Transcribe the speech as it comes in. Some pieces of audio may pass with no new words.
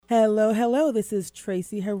Hello, hello. This is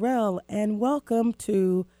Traci Harrell, and welcome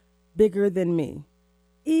to Bigger Than Me.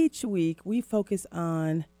 Each week, we focus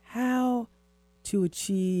on how to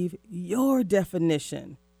achieve your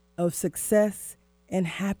definition of success and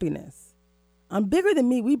happiness. On Bigger Than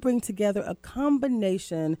Me, we bring together a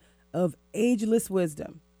combination of ageless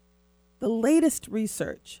wisdom, the latest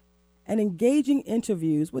research, and engaging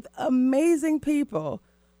interviews with amazing people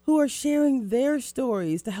who are sharing their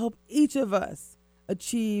stories to help each of us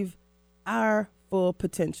achieve our full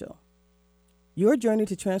potential. Your journey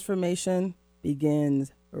to transformation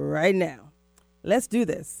begins right now. Let's do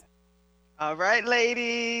this. All right,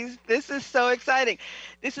 ladies, this is so exciting.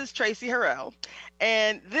 This is Traci Harrell,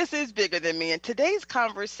 and this is Bigger Than Me. And today's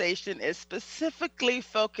conversation is specifically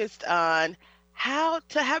focused on how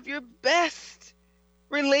to have your best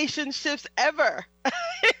relationships ever.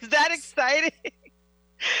 Is that exciting?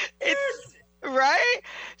 It's right.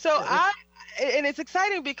 So and it's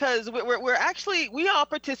exciting because we're actually we all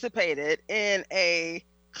participated in a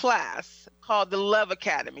class called the Love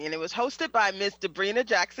Academy, and it was hosted by Miss Debrina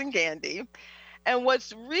Jackson Gandy. And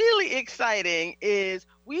what's really exciting is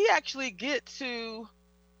we get to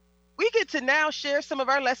now share some of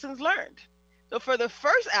our lessons learned. So for the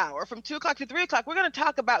first hour, from 2 o'clock to 3 o'clock, we're going to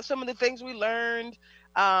talk about some of the things we learned,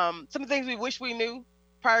 some of the things we wish we knew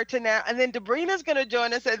prior to now. And then Debrina's going to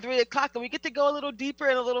join us at 3 o'clock, and we get to go a little deeper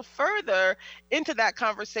and a little further into that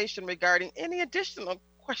conversation regarding any additional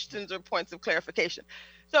questions or points of clarification.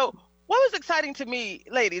 So what was exciting to me,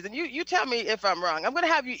 ladies, and you tell me if I'm wrong. I'm going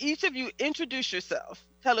to have each of you introduce yourself.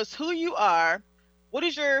 Tell us who you are. What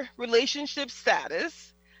is your relationship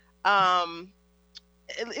status? Um,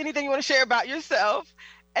 Anything you want to share about yourself?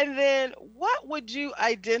 And then what would you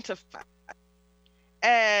identify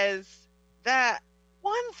as that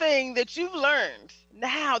one thing that you've learned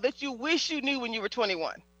now that you wish you knew when you were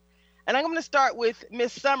 21? And I'm going to start with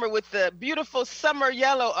Miss Summer with the beautiful summer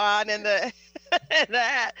yellow on and the, and the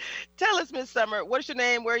hat. Tell us, Miss Summer, what's your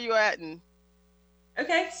name? Where are you at? And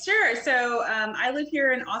Okay, sure. So I live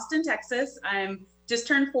here in Austin, Texas. I'm just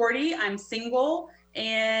turned 40. I'm single.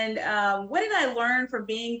 And what did I learn from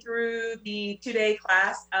being through the 2-day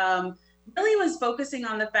class? Really was focusing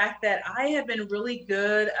on the fact that I have been really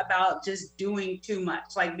good about just doing too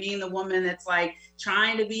much, like being the woman that's like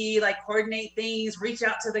trying to be like coordinate things, reach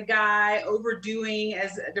out to the guy, overdoing,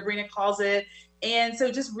 as Debrina calls it. And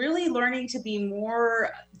so just really learning to be more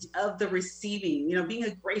of the receiving, being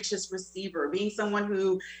a gracious receiver, being someone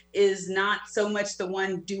who is not so much the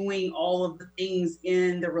one doing all of the things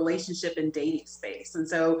in the relationship and dating space. And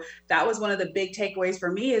so that was one of the big takeaways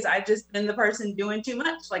for me is I've just been the person doing too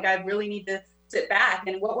much. Like I really need to sit back.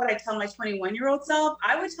 And what would I tell my 21-year-old self?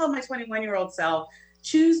 I would tell my 21-year-old self,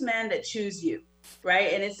 choose men that choose you.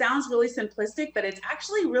 Right. And it sounds really simplistic, but it's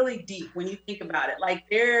actually really deep when you think about it. Like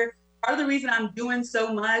they're part of the reason I'm doing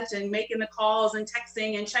so much and making the calls and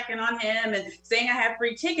texting and checking on him and saying I have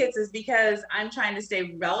free tickets is because I'm trying to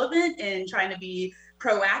stay relevant and trying to be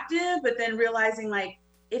proactive, but then realizing like,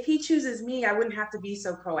 if he chooses me, I wouldn't have to be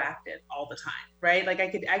so proactive all the time, right? Like I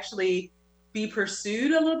could actually be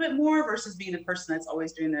pursued a little bit more versus being the person that's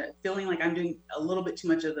always doing the feeling like I'm doing a little bit too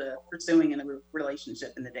much of the pursuing in a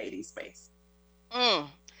relationship in the dating space. mm,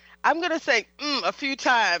 I'm going to say a few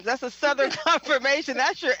times. That's a Southern confirmation.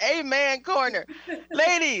 That's your amen corner.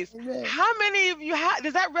 Ladies, Amen. how many of you,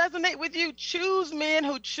 does that resonate with you? Choose men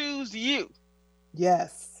who choose you.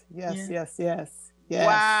 Yes, yes, Yeah. yes, yes, yes.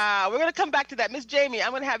 Wow. We're going to come back to that. Miss Jamie,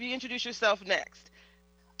 I'm going to have you introduce yourself next.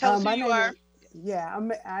 Tell us who My you name are. is, yeah,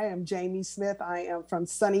 I am Jamie Smith. I am from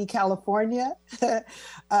sunny California.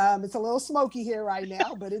 It's a little smoky here right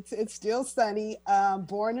now, but it's still sunny.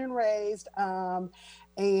 Born and raised,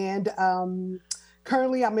 and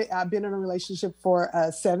currently I've been in a relationship for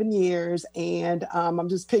 7 years, and I'm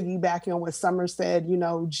just piggybacking on what Summer said.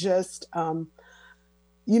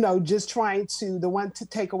 Just trying to, the one to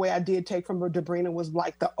takeaway I did take from Debrina was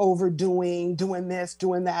like the overdoing, doing this,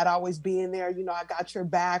 doing that, always being there, I got your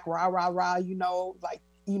back, rah, rah, rah, like,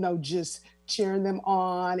 just cheering them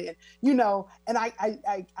on. And, and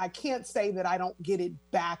I can't say that I don't get it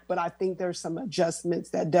back, but I think there's some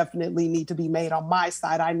adjustments that definitely need to be made on my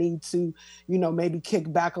side. I need to, maybe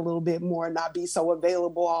kick back a little bit more and not be so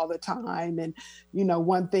available all the time. And,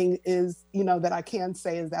 one thing is, that I can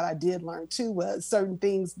say is that I did learn too, was certain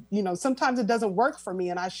things, sometimes it doesn't work for me.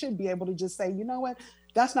 And I should be able to just say, you know what,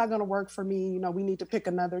 that's not going to work for me. We need to pick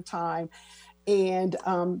another time. And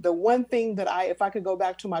the one thing that if I could go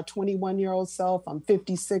back to my 21-year-old self, I'm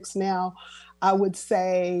 56 now, I would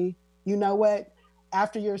say, you know what,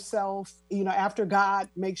 after yourself, after God,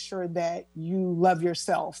 make sure that you love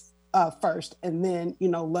yourself first, and then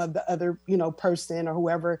love the other person or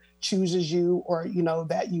whoever chooses you, or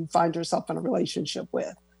that you find yourself in a relationship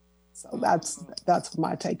with. So that's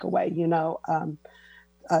my takeaway.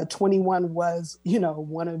 21 was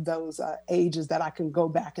one of those ages that I can go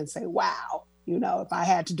back and say, wow, if I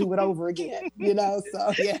had to do it over again.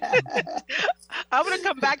 So yeah. I'm going to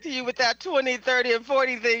come back to you with that 20, 30, and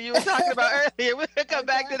 40 thing you were talking about earlier. We're going to come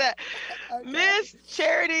back to that. Okay. Miss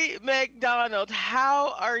Charity McDonald,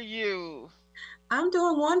 how are you? I'm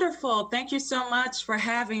doing wonderful. Thank you so much for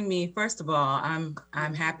having me. First of all, I'm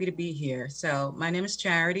happy to be here. So my name is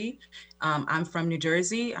Charity. I'm from New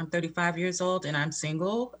Jersey. I'm 35 years old and I'm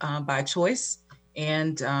single by choice.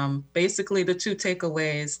 And basically the two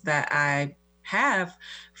takeaways that I have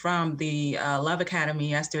from the Love Academy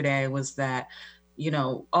yesterday was that,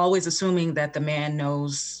 always assuming that the man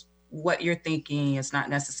knows what you're thinking is not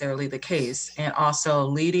necessarily the case. And also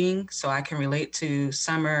leading, so I can relate to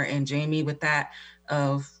Summer and Jamie with that,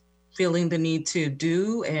 of feeling the need to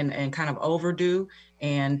do and kind of overdo.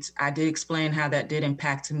 And I did explain how that did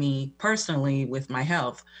impact me personally with my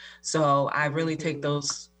health. So I really take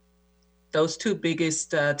those two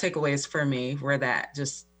biggest takeaways for me were that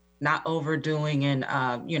just not overdoing and,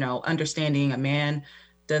 understanding a man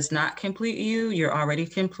does not complete you. You're already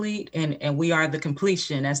complete. And we are the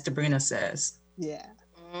completion, as Sabrina says. Yeah.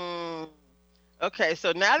 Okay,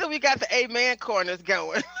 so now that we got the amen corners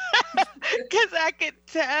going, because I could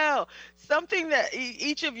tell something that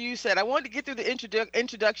each of you said. I wanted to get through the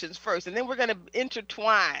introductions first, and then we're going to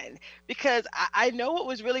intertwine, because I know what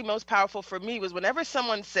was really most powerful for me was whenever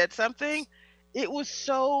someone said something, it was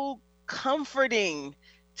so comforting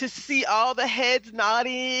to see all the heads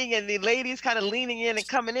nodding and the ladies kind of leaning in and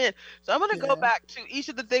coming in. So I'm going to go back to each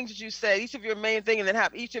of the things that you said, each of your main thing, and then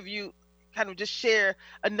have each of you kind of just share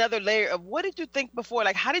another layer of what did you think before?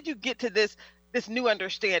 Like, how did you get to this new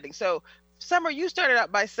understanding? So Summer, you started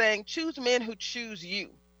out by saying, choose men who choose you.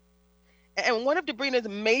 And one of Debrina's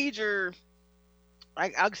major,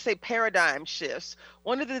 I'll say paradigm shifts,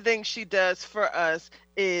 one of the things she does for us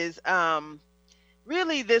is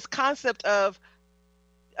really this concept of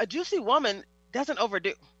a juicy woman doesn't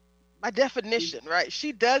overdo. By definition, right?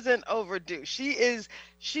 She doesn't overdo.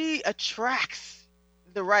 She attracts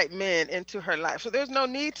the right men into her life. So there's no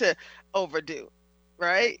need to overdo,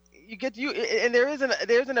 right? And there's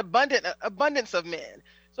an abundance of men.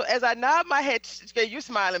 So as I nod my head, you're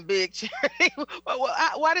smiling big, Charity.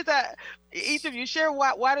 Why does that? Each of you share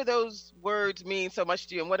why do those words mean so much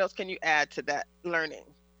to you, and what else can you add to that learning?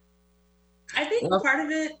 I think part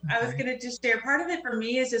of it, I was gonna just share. Part of it for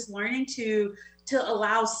me is just learning to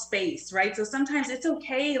allow space, right? So sometimes it's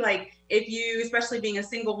okay, like if you, especially being a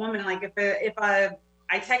single woman, like if I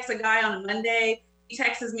text a guy on Monday, he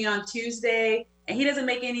texts me on Tuesday, and he doesn't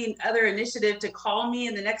make any other initiative to call me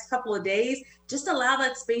in the next couple of days, just allow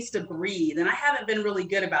that space to breathe. And I haven't been really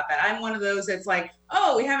good about that. I'm one of those that's like,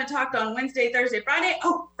 oh, we haven't talked on Wednesday, Thursday, Friday.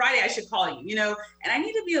 Oh, Friday, I should call you, And I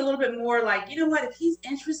need to be a little bit more like, you know what, if he's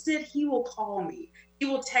interested, he will call me. He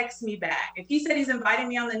will text me back. If he said he's inviting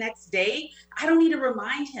me on the next date, I don't need to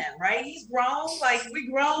remind him, right? He's grown, like we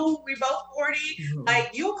grown, we both 40. Like,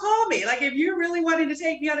 you'll call me. Like, if you're really wanting to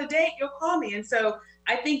take me on a date, you'll call me. And so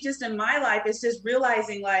I think just in my life, it's just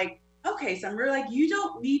realizing like, okay, Summer, like you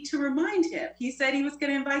don't need to remind him. He said he was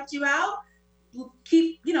going to invite you out.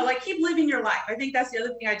 Keep living your life. I think that's the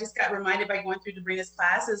other thing I just got reminded by going through Debrina's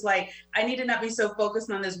class is like, I need to not be so focused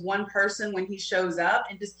on this one person when he shows up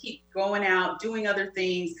and just keep going out, doing other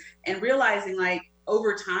things and realizing like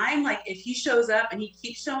over time, like if he shows up and he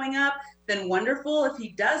keeps showing up, then wonderful. If he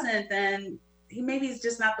doesn't, then he maybe is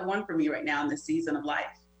just not the one for me right now in this season of life.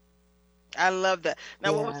 I love that.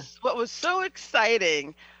 Now, what was so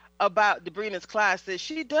exciting about Debrina's class is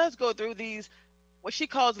she does go through these what she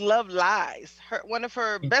calls love lies. One of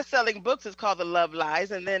her best-selling books is called The Love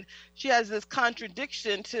Lies, and then she has this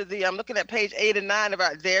contradiction to the. I'm looking at page 8 and 9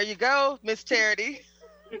 about. There you go, Miss Charity.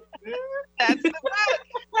 That's the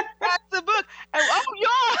book. That's the book. And,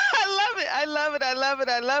 y'all, I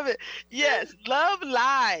love it. Yes, love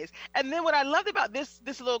lies. And then what I loved about this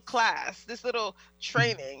little class, this little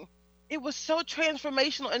training. It was so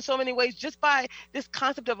transformational in so many ways just by this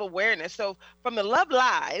concept of awareness. So from the love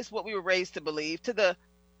lies, what we were raised to believe, to the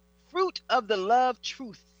fruit of the love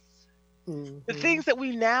truths, the things that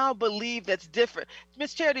we now believe that's different.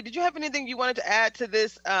 Miss Charity, did you have anything you wanted to add to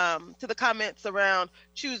this, to the comments around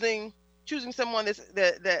choosing someone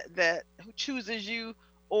that who chooses you,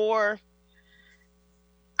 or?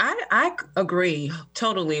 I agree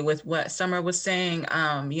totally with what Summer was saying.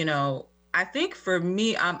 I think for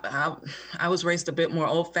me, I was raised a bit more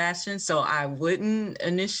old fashioned, so I wouldn't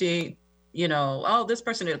initiate oh, this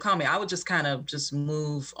person didn't call me, I would just kind of just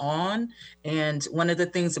move on. And one of the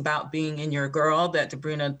things about being in your girl that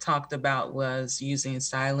Debrina talked about was using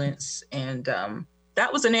silence. And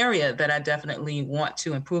that was an area that I definitely want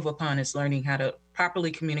to improve upon, is learning how to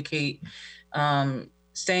properly communicate,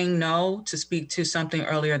 saying no, to speak to something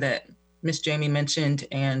earlier that Miss Jamie mentioned.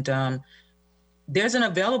 And there's an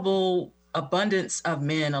available abundance of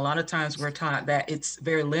men. A lot of times we're taught that it's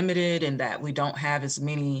very limited and that we don't have as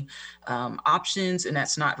many options, and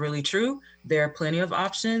that's not really true. There are plenty of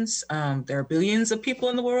options. There are billions of people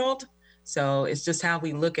in the world. So it's just how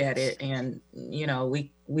we look at it. And,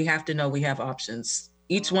 we have to know we have options.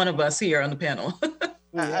 Each one of us here on the panel.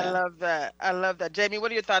 I love that. I love that. Jamie, what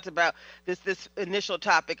are your thoughts about this initial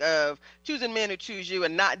topic of choosing men who choose you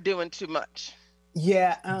and not doing too much?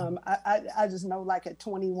 Yeah, I just know, like at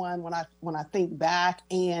 21, when I think back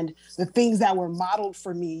and the things that were modeled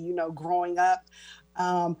for me, growing up,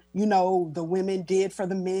 the women did for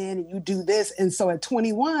the men, and you do this. And so at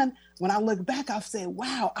 21, when I look back, I've said,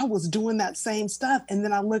 wow, I was doing that same stuff. And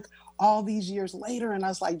then I look all these years later and I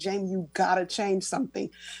was like, Jamie, you gotta change something.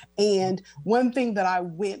 And one thing that I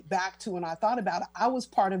went back to and I thought about, I was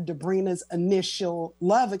part of Debrina's initial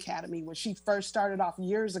Love Academy when she first started off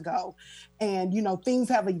years ago. And, things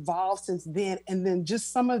have evolved since then. And then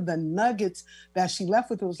just some of the nuggets that she left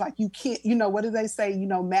with, it was like, you can't, what do they say,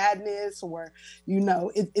 madness, or,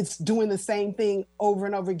 it's doing the same thing over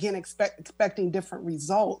and over again, expecting different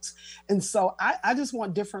results. And so I just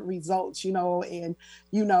want different results, and,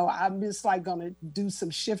 I'm just like going to do some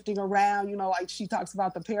shifting around, like she talks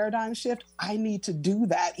about the paradigm shift. I need to do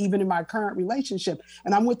that even in my current relationship.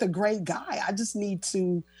 And I'm with a great guy. I just need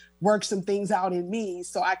to work some things out in me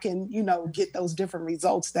so I can, get those different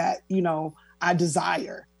results that, I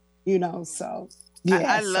desire, so.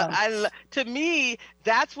 Yeah, I love. To me,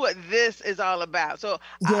 that's what this is all about. So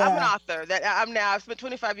I'm an author. I've spent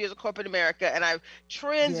 25 years in corporate America, and I've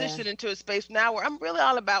transitioned into a space now where I'm really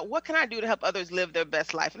all about what can I do to help others live their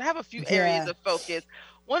best life, and I have a few areas of focus.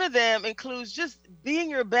 One of them includes just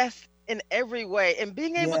being your best in every way and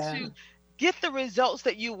being able to get the results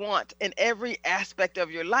that you want in every aspect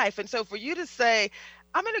of your life. And so for you to say,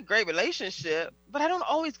 I'm in a great relationship, but I don't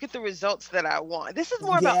always get the results that I want. This is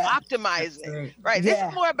more about optimizing, right? This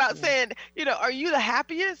is more about saying, are you the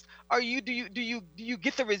happiest? Do you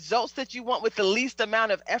get the results that you want with the least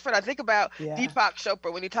amount of effort? I think about Deepak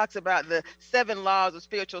Chopra when he talks about the 7 laws of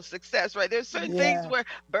spiritual success, right? There's certain things where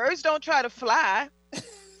birds don't try to fly.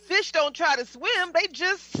 Fish don't try to swim, they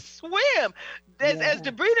just swim. As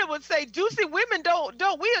Debrina would say, juicy women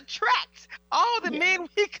don't we attract all the men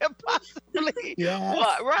we could possibly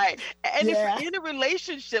want, right? And if you're in a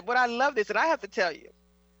relationship, what I love this, and I have to tell you,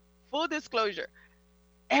 full disclosure,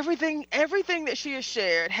 everything that she has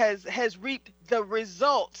shared has reaped the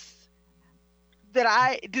results that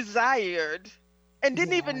I desired and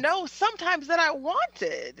didn't even know sometimes that I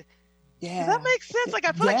wanted. Does that make sense? Like,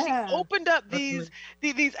 I feel like she opened up these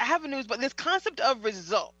avenues, but this concept of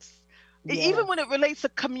results, even when it relates to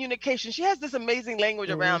communication, she has this amazing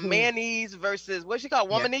language around manese versus what she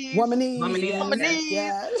called womanese.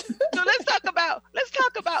 Womanese. So let's talk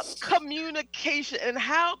about communication and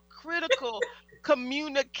how critical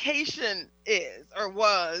communication is or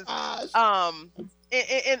was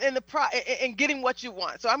in getting what you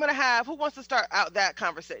want. So I'm gonna have, who wants to start out that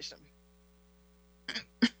conversation?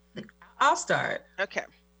 I'll start. Okay.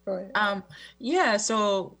 Go ahead.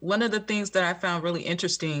 So one of the things that I found really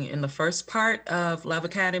interesting in the first part of Love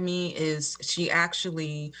Academy is she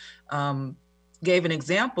actually gave an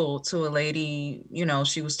example to a lady.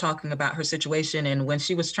 She was talking about her situation, and when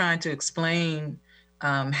she was trying to explain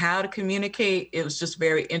how to communicate, it was just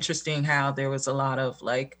very interesting how there was a lot of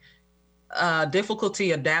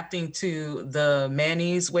difficulty adapting to the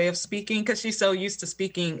manny's way of speaking, because she's so used to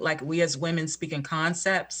speaking like we as women speak in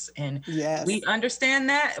concepts, and we understand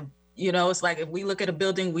that. It's like if we look at a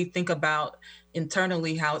building, we think about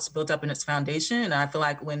internally how it's built up in its foundation. And I feel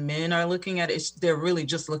like when men are looking at it, they're really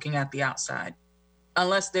just looking at the outside.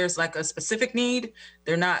 Unless there's like a specific need,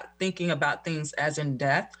 they're not thinking about things as in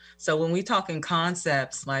depth. So when we talk in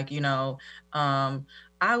concepts, I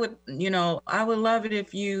would love it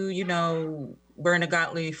if you, were in a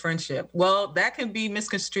godly friendship. Well, that can be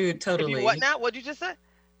misconstrued totally. If you what now? What'd you just say?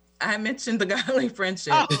 I mentioned the godly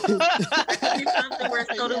friendship. That could be something where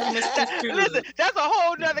it's totally misconstrued. Listen, that's a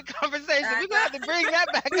whole nother conversation. We're gonna have to bring that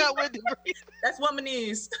back up with Debrina. That's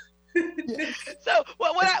womanese. So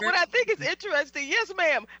what I think is interesting, yes,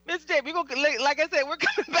 ma'am, Miss Jamie, we're gonna, like I said, we're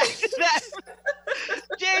coming back to that.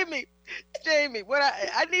 Jamie, what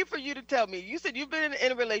I need for you to tell me, you said you've been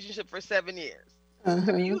in a relationship for 7 years.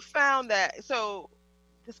 Have you found that, so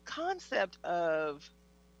this concept of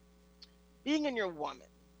being in your woman,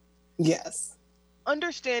 Yes.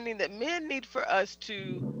 understanding that men need for us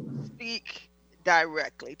to speak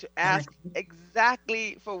directly, to ask Exactly.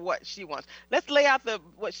 exactly for what she wants. Let's lay out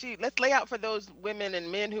for those women and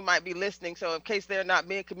men who might be listening, so in case they're not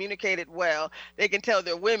being communicated well, they can tell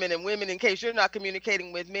their women, and women in case you're not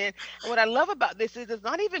communicating with men. And what I love about this is it's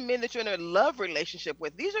not even men that you're in a love relationship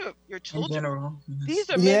with. These are your In children. general, These yes.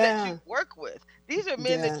 are men that you Yeah. work with. These are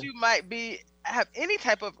men that Yeah. you might be have any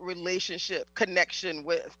type of relationship connection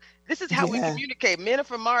with. This is how we Yeah. communicate. Men are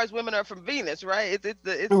from Mars, women are from Venus, right?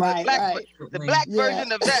 It's Right. Right. the Absolutely. black Yeah.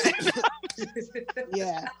 version of that.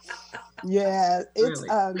 Yeah. Yeah, it's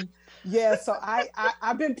Really. yeah, so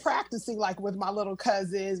I've been practicing like with my little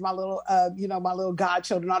cousins, my little my little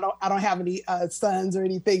godchildren. I don't have any sons or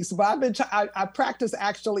anything. So but I practiced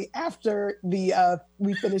actually after the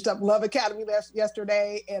we finished up Love Academy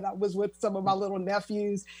yesterday, and I was with some of my little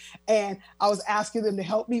nephews, and I was asking them to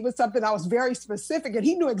help me with something. I was very specific, and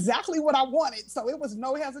he knew exactly what I wanted. So it was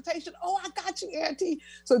no hesitation. Oh, I got you, Auntie.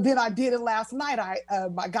 So then I did it last night.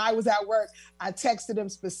 My guy was at work. I texted him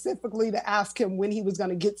specifically to ask him when he was going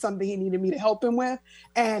to get something he needed me to help him with.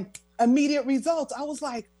 And immediate results. I was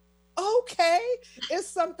like, okay, it's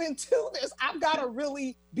something to this. I've got to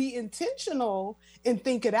really be intentional and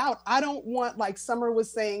think it out. I don't want, like Summer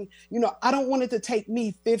was saying, I don't want it to take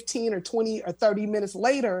me 15 or 20 or 30 minutes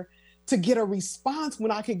later to get a response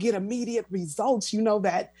when I could get immediate results, and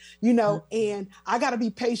I got to be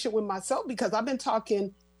patient with myself because I've been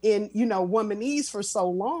talking in, womanese for so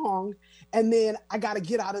long. And then I got to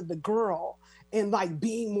get out of the girl and like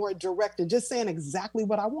being more direct and just saying exactly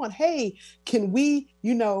what I want. Hey, can we,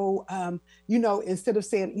 instead of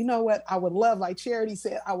saying, you know what, I would love, like Charity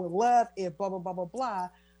said, I would love if blah, blah, blah, blah, blah.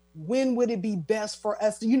 When would it be best for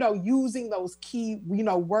us to, using those key,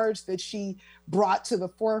 words that she brought to the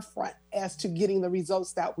forefront as to getting the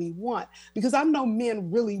results that we want? Because I know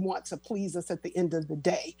men really want to please us at the end of the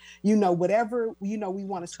day, whatever, we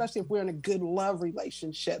want, especially if we're in a good love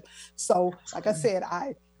relationship. So, like I said,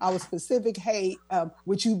 I was specific. Hey,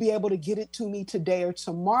 would you be able to get it to me today or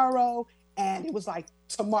tomorrow? And it was like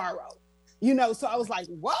tomorrow. So I was like,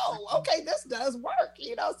 whoa, okay, this does work.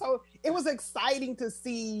 So it was exciting to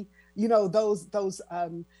see, those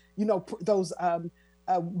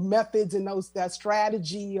methods and that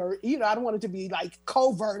strategy, or I don't want it to be like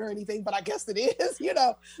covert or anything, but I guess it is.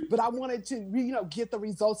 But I wanted to get the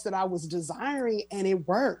results that I was desiring, and it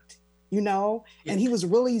worked. And he was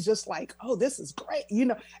really just like, oh, this is great,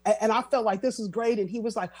 and I felt like this was great, and he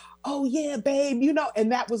was like, oh yeah, babe,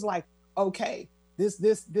 and that was like, okay,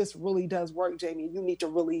 this really does work, Jamie. You need to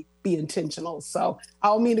really be intentional. So I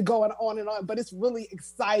don't mean to go on and on, but it's really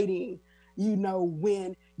exciting,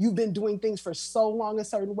 when you've been doing things for so long a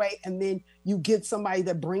certain way, and then you get somebody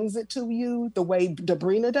that brings it to you the way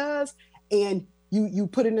Dabrina does, and you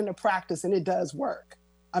put it into practice, and it does work.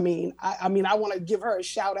 I mean, I want to give her a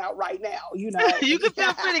shout out right now. You can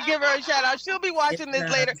feel free to give her a shout out. She'll be watching this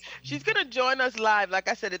later. Yes. She's going to join us live, like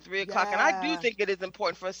I said, at 3:00. And I do Yeah, think it is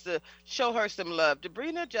important for us to show her some love.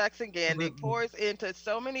 Dabrina Jackson Gandy Absolutely. pours into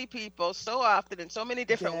so many people so often in so many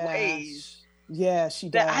different ways yes, yeah, she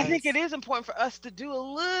that I think it does. is important for us to do a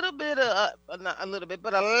little bit of, not a little bit,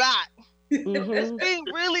 but a lot. Just Mm-hmm. being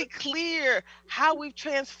really clear how we've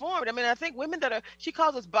transformed. I mean, I think women she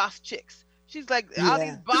calls us boss chicks. She's like, all these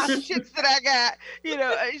Yeah. boss chicks that I got,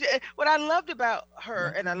 what I loved about her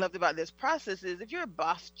and I Mhm. loved about this process is if you're a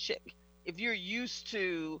boss chick, if you're used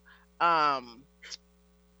to um,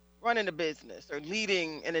 running a business or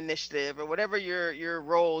leading an initiative or whatever your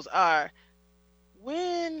roles are,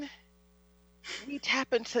 when we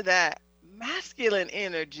tap into that masculine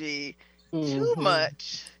energy too Mm-hmm.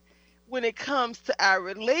 much, when it comes to our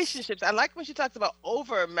relationships. I like when she talks about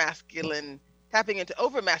over masculine, tapping into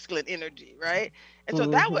over masculine energy, right? And so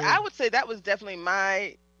Mm-hmm. I would say that was definitely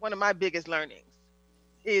one of my biggest learnings,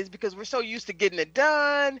 is because we're so used to getting it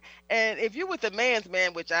done. And if you're with a man's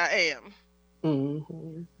man, which I am,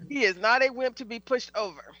 Mm-hmm. he is not a wimp to be pushed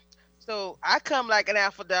over. So I come like an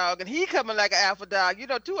alpha dog, and he coming like an alpha dog.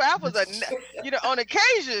 Two alphas are, on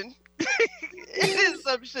occasion, it is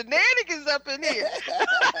some shenanigans up in here.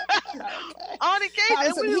 Okay. On occasion,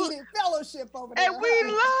 Having some heated fellowship over and there, we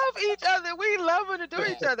huh? love each other. We love and adore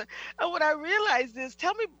each other. And what I realized is,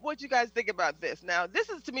 tell me what you guys think about this. Now, this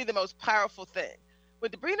is to me the most powerful thing.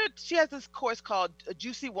 With Sabrina, she has this course called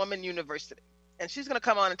Juicy Woman University, and she's going to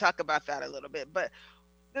come on and talk about that a little bit. But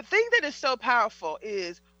the thing that is so powerful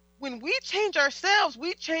is when we change ourselves,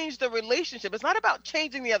 we change the relationship. It's not about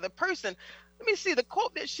changing the other person. Let me see, the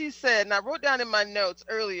quote that she said, and I wrote down in my notes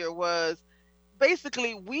earlier, was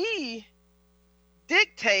basically, we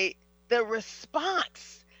dictate the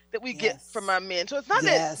response that we get from Yes. our men. So it's not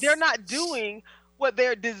that they're Yes. not doing what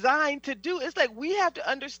they're designed to do. It's like we have to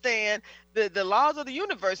understand the laws of the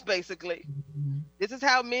universe, basically. Mhm. This is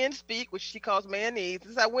how men speak, which she calls manese.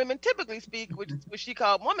 This is how women typically speak, which she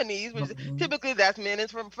called womanese, which is Mhm. typically that's men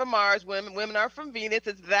is from Mars, women are from Venus.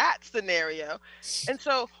 It's that scenario. And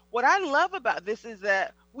so what I love about this is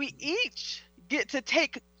that we each get to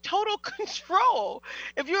take total control.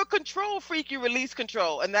 If you're a control freak, you release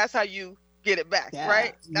control, and that's how you get it back, Yeah.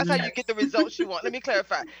 right? That's how Mhm. you get the results you want. Let me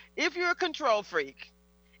clarify. If you're a control freak,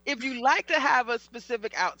 if you like to have a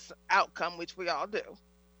specific outcome, which we all do,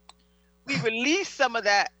 we release some of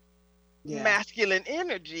that Yeah. masculine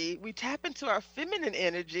energy, we tap into our feminine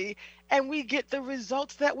energy, and we get the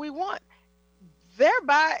results that we want,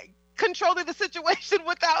 thereby controlling the situation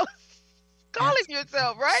without calling Yes.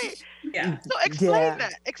 yourself, right? Yeah. So explain Yeah.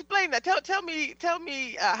 that. Explain that. Tell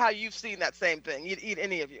me how you've seen that same thing.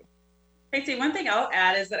 Any of you? Tracy, one thing I'll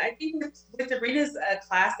add is that I think with Sabrina's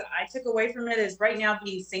class that I took away from it is right now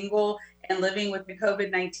being single and living with the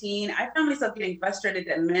COVID-19, I found myself getting frustrated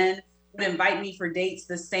that men would invite me for dates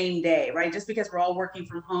the same day, right? Just because we're all working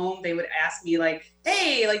from home, they would ask me like,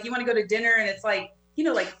 hey, like you want to go to dinner? And it's like,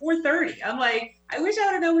 like 4:30. I'm like, I wish I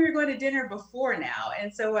would have known we were going to dinner before now.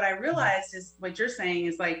 And so what I realized is what you're saying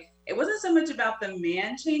is like, it wasn't so much about the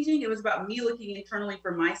man changing. It was about me looking internally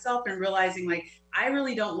for myself and realizing like, I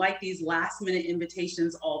really don't like these last minute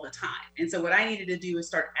invitations all the time. And so what I needed to do is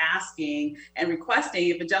start asking and requesting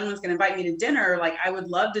if a gentleman's going to invite me to dinner, like I would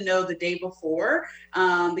love to know the day before.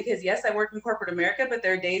 Because yes, I work in corporate America, but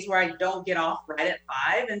there are days where I don't get off right at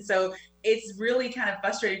 5. And so it's really kind of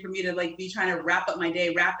frustrating for me to like be trying to wrap up my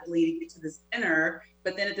day rapidly to get to this dinner.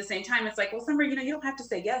 But then at the same time, it's like, well, Summer, you don't have to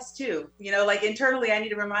say yes too. Like internally, I need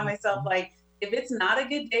to remind myself, like, if it's not a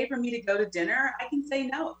good day for me to go to dinner, I can say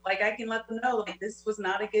no. Like I can let them know, like this was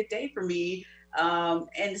not a good day for me.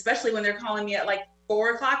 And especially when they're calling me at like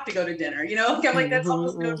 4 o'clock to go to dinner, I'm like, that's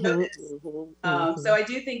almost no notice. So I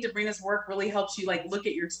do think Sabrina's work really helps you like look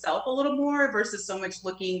at yourself a little more versus so much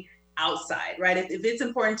looking outside, right? If it's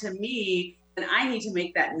important to me, then I need to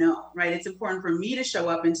make that known, right? It's important for me to show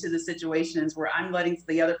up into the situations where I'm letting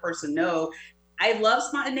the other person know I love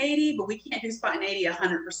spontaneity, but we can't do spontaneity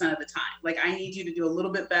 100% of the time. Like I need you to do a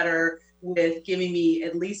little bit better with giving me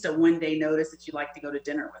at least a 1 day notice that you'd like to go to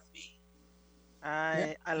dinner with me.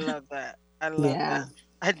 I love that. I love that. Yeah.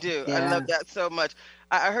 I do. I love Yeah. that so much.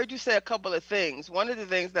 I heard you say a couple of things. One of the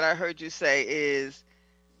things that I heard you say is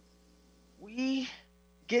we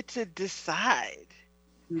get to decide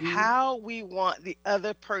Mm-hmm. how we want the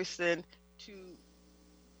other person to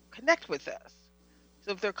connect with us.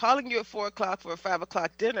 So if they're calling you at 4 o'clock for a 5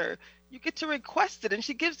 o'clock dinner, you get to request it. And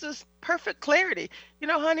she gives us perfect clarity.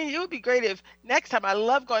 Honey, it would be great if next time, I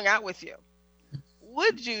love going out with you.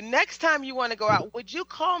 Would you, next time you want to go out, would you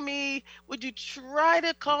call me? Would you try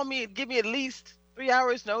to call me and give me at least 3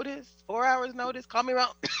 hours notice, 4 hours notice? Call me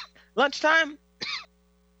around lunchtime?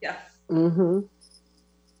 Yeah. Mm-hmm.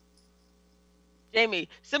 Jamie,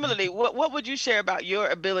 similarly, what would you share about your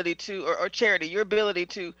ability to, or Charity, your ability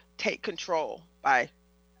to take control by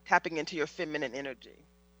tapping into your feminine energy?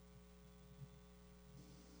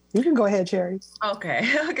 You can go ahead, Cherry. Okay.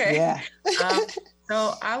 Okay. Yeah.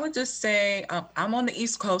 So I would just say I'm on the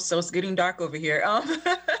East Coast, so it's getting dark over here.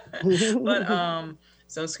 But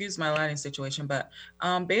so excuse my lighting situation. But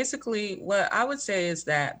basically, what I would say is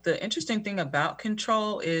that the interesting thing about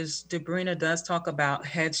control is Debrina does talk about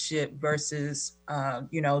headship versus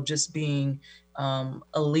just being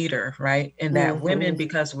a leader, right? And that women,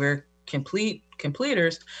 because we're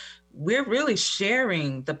completers, we're really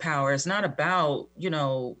sharing the power. It's not about,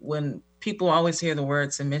 when people always hear the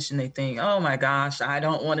word submission, they think, oh my gosh, I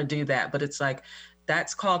don't want to do that. But it's like,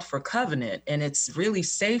 that's called for covenant, and it's really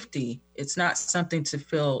safety. It's not something to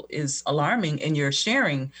feel is alarming, and you're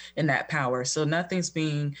sharing in that power. So nothing's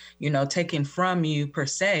being, taken from you per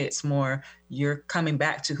se. It's more you're coming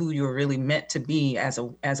back to who you're really meant to be as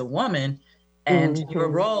a woman. And your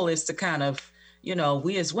role is to kind of,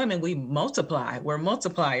 we as women, we multiply, we're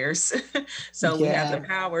multipliers. So we have the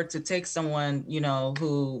power to take someone,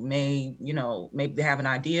 who maybe they have an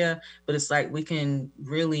idea, but it's like we can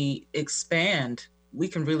really expand. We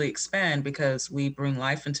can really expand because we bring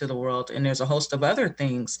life into the world. And there's a host of other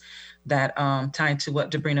things that tie into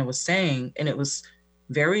what Debrina was saying. And it was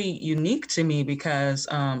very unique to me because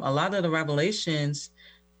a lot of the revelations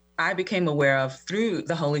I became aware of through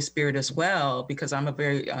the Holy Spirit as well, because I'm a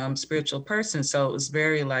very spiritual person. So it was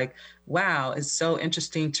very like, wow, it's so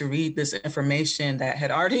interesting to read this information that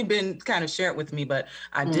had already been kind of shared with me, but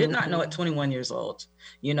I did not know at 21 years old,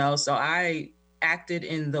 so I acted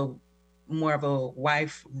in the more of a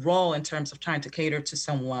wife role in terms of trying to cater to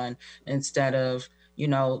someone instead of,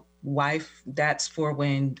 wife, that's for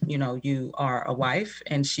when, you are a wife.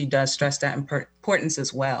 And she does stress that importance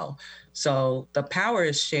as well. So the power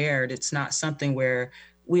is shared. It's not something where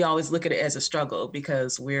we always look at it as a struggle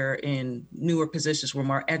because we're in newer positions, we're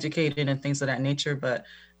more educated and things of that nature. But,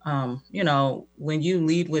 when you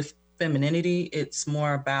lead with femininity, it's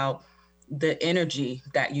more about the energy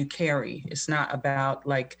that you carry. It's not about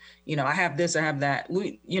like, I have this, I have that.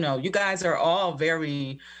 You guys are all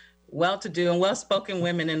very well-to-do and well-spoken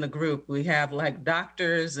women in the group. We have like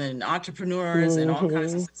doctors and entrepreneurs and all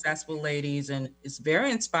kinds of successful ladies. And it's very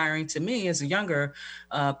inspiring to me as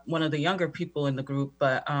one of the younger people in the group.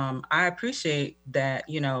 But I appreciate that,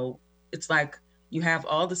 it's like you have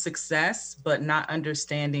all the success, but not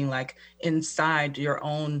understanding like inside your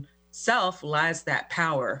own self lies that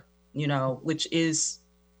power, which is,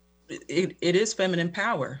 it is feminine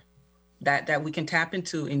power that we can tap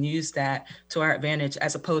into and use that to our advantage,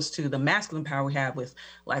 as opposed to the masculine power we have with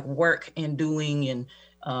like work and doing and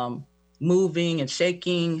moving and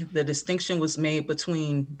shaking. The distinction was made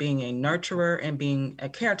between being a nurturer and being a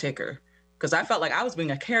caretaker, because I felt like I was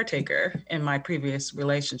being a caretaker in my previous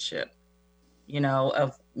relationship,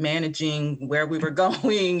 of managing where we were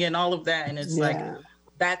going and all of that. And it's like,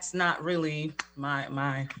 that's not really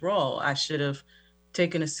my role. I should have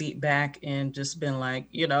taken a seat back and just been like,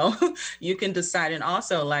 you can decide. And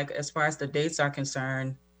also, like, as far as the dates are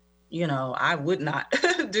concerned, I would not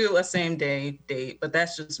do a same day date, but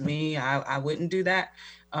that's just me. I wouldn't do that.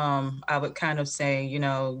 I would kind of say,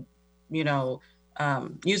 using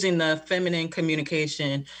the feminine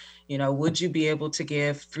communication, would you be able to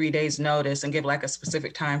give 3 days notice and give like a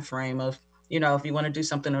specific time frame of, if you want to do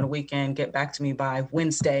something on a weekend, get back to me by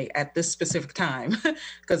Wednesday at this specific time,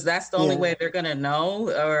 because that's the only way they're going to know,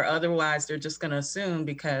 or otherwise they're just going to assume,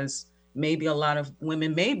 because maybe a lot of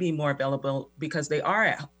women may be more available because they are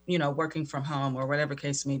at, working from home or whatever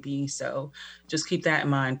case may be. So just keep that in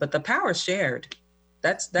mind. But the power is shared.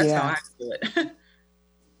 That's how I do it.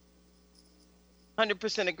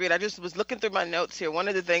 100% agreed. I just was looking through my notes here. One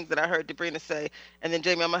of the things that I heard Debrina say, and then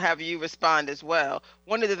Jamie, I'm gonna have you respond as well.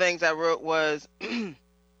 One of the things I wrote was, men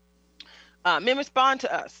respond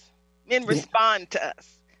to us. Men respond to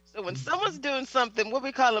us. So when someone's doing something, what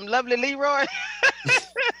we call them, Lovely Leroy.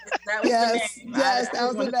 That was the name.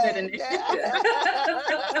 That was the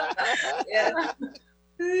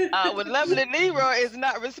name. When Lovely Leroy is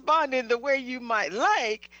not responding the way you might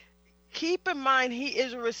like, keep in mind he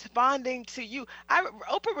is responding to you.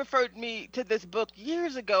 Oprah referred me to this book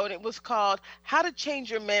years ago, and it was called How to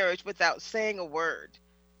Change Your Marriage Without Saying a Word.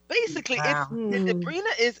 Basically,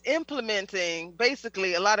 Debrina is implementing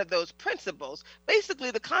basically a lot of those principles.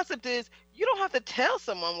 Basically, the concept is you don't have to tell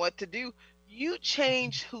someone what to do. You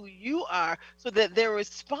change who you are so that their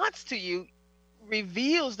response to you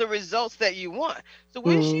reveals the results that you want. So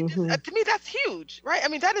when she just, to me, that's huge, right? I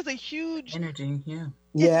mean, that is a huge energy.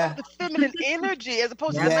 It's like the feminine energy as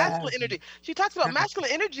opposed to the masculine energy. She talks about masculine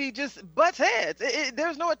energy just butts heads.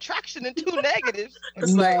 There's no attraction in two negatives.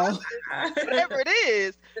 Whatever it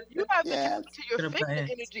is, you have to tap into your feminine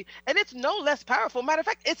energy, and it's no less powerful. Matter of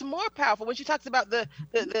fact, it's more powerful when she talks about the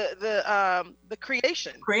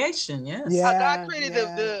creation. Creation, yes. God created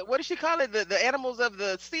the what does she call it? The animals of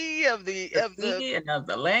the sea, of the sea and of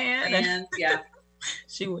the land. And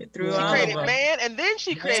she went through. She created man, and then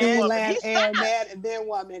she created woman. Land, air, man, and then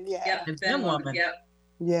woman. And then woman.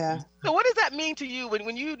 Yeah. So what does that mean to you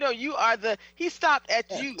when you know you are he stopped at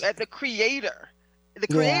you, at the creator. The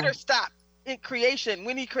creator stopped in creation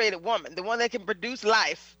when he created woman, the one that can produce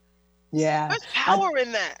life. Yeah. There's power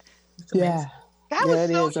in that. Yeah. That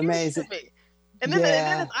was so huge amazing to me. And then,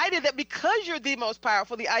 this idea that because you're the most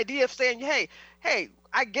powerful, the idea of saying, hey,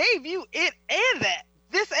 I gave you it and that.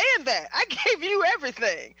 This and that. I gave you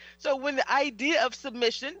everything. So when the idea of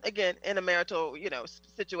submission, again, in a marital,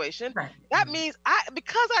 situation, that means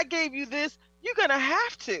because I gave you this, you're going to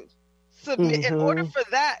have to submit. In order for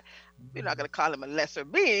that, you're not going to call him a lesser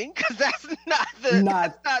being, because that's not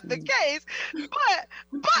the case. But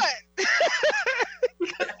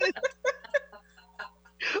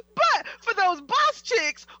but for those boss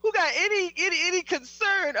chicks who got any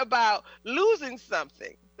concern about losing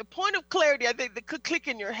something, the point of clarity, I think, that could click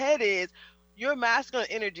in your head is your masculine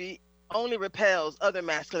energy only repels other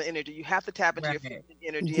masculine energy. You have to tap into your feminine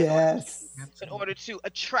energy in order to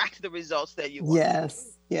attract the results that you want.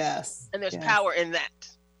 Yes. And there's power in that.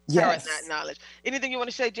 Power in that knowledge. Anything you want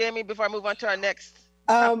to say, Jamie, before I move on to our next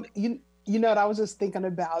topic? You know what, I was just thinking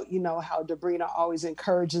about, how Debrina always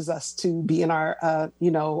encourages us to be in our,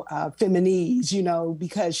 feminines,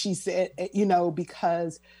 because she said,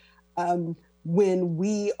 because when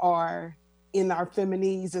we are in our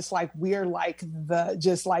feminines, it's like we're like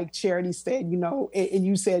just like Charity said, and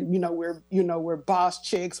you said, we're boss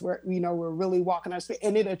chicks, we're really walking our space,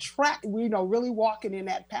 and it attract, really walking in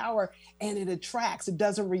that power, and it attracts, it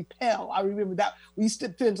doesn't repel. I remember that we used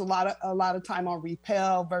to spend a lot of time on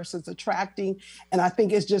repel versus attracting, and I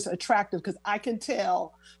think it's just attractive because I can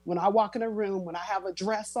tell when I walk in a room, when I have a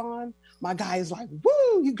dress on, my guy is like,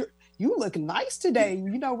 woo, you look nice today.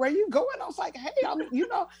 Where you going? I was like, hey, I'm,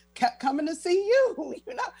 coming to see you,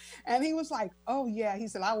 And he was like, oh yeah. He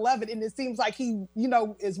said, I love it. And it seems like he,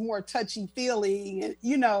 is more touchy feely and,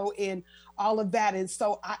 and all of that. And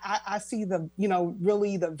so I see the,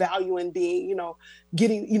 really the value in being,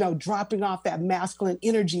 getting, dropping off that masculine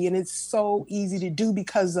energy. And it's so easy to do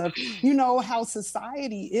because of, how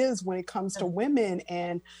society is when it comes to women.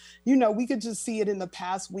 And, we could just see it in the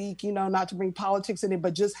past week, not to bring politics in it,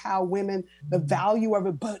 but just how women, the value of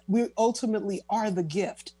it, but we ultimately are the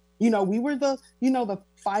gift. We were the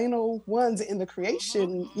final ones in the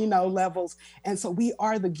creation, levels. And so we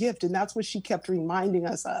are the gift. And that's what she kept reminding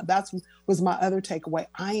us of. That was my other takeaway.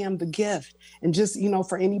 I am the gift. And just,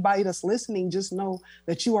 for anybody that's listening, just know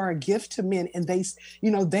that you are a gift to men. And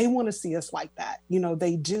they want to see us like that.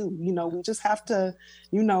 They do. We just have to,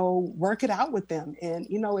 work it out with them. And,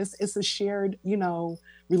 it's a shared,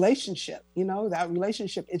 relationship. That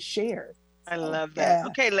relationship is shared. I love that. Yeah.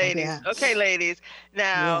 Okay, ladies. Yeah. Okay, ladies.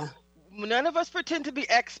 Now, none of us pretend to be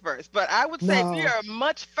experts, but I would say we are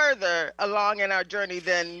much further along in our journey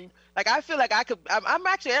than, I feel like I'm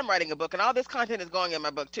actually writing a book, and all this content is going in my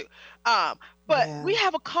book too. But we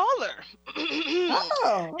have a caller.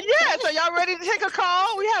 Oh. Yeah, so y'all ready to take a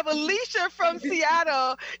call? We have Alicia from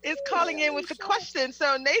Seattle is calling in with the question.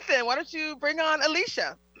 So Nathan, why don't you bring on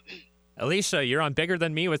Alicia? Alicia, you're on Bigger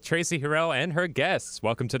Than Me with Traci Harrell and her guests.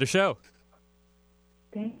 Welcome to the show.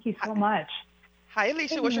 Thank you so much. Hi,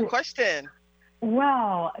 Alicia. What's your question?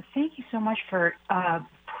 Well, thank you so much for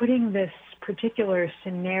putting this particular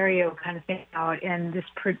scenario kind of thing out. And this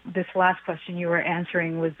last question you were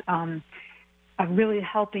answering was really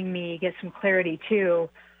helping me get some clarity, too.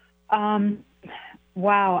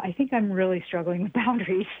 Wow, I think I'm really struggling with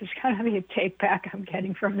boundaries. It's kind of a take back I'm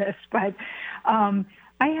getting from this. But I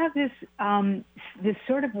have this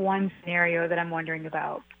sort of one scenario that I'm wondering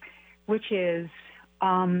about, which is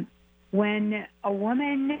when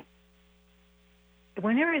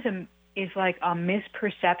there is like a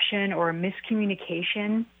misperception or a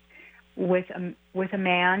miscommunication with a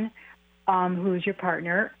man who's your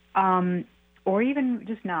partner, or even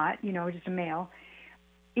just not, just a male,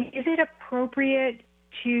 is it appropriate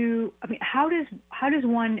to? I mean, how does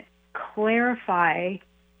one clarify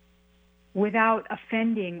without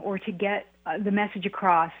offending, or to get the message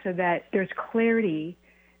across so that there's clarity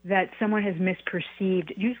that someone has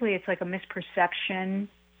misperceived? Usually it's like a misperception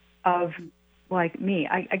of me.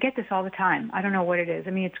 I get this all the time. I don't know what it is.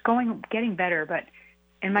 I mean, it's getting better,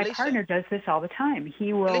 and my partner does this all the time.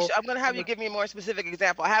 He will. Alicia, I'm going to have you give me a more specific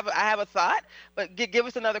example. I have a thought, but give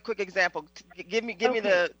us another quick example. Give me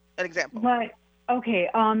an example. But okay,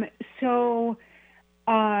 so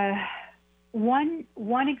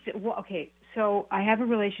okay. So I have a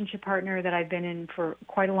relationship partner that I've been in for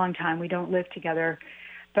quite a long time. We don't live together,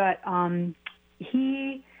 but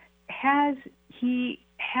he has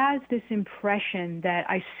this impression that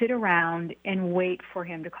I sit around and wait for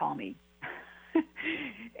him to call me.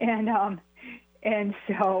 And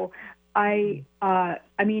so I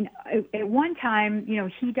mean, at one time,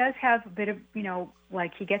 he does have a bit of, he has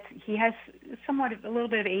a little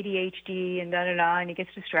bit of ADHD and and he gets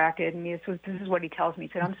distracted, and this is what he tells me.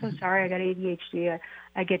 He said, I'm so sorry, I got ADHD.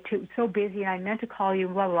 I get so busy, and I meant to call you,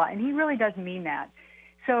 blah, blah, blah. And he really does mean that.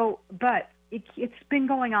 So, but it's been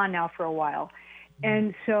going on now for a while.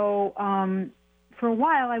 And so for a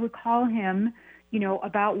while I would call him,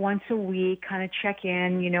 about once a week, kind of check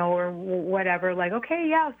in, or whatever, like, okay,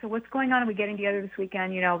 yeah, so what's going on? Are we getting together this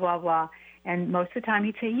weekend, blah, blah. And most of the time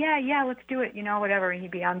he'd say, yeah, let's do it, whatever, and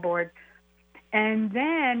he'd be on board. And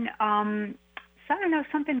then, so I don't know,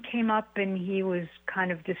 something came up and he was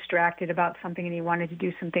kind of distracted about something, and he wanted to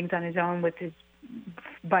do some things on his own with his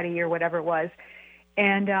buddy or whatever it was.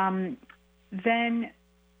 And then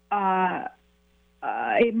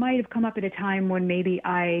it might have come up at a time when maybe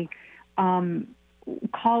I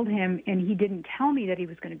called him and he didn't tell me that he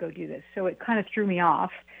was going to go do this. So it kind of threw me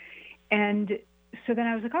off. And so then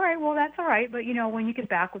I was like, all right, well, that's all right. But, when you get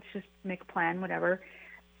back, let's just make a plan, whatever.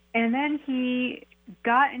 And then he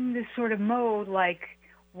got in this sort of mode, like,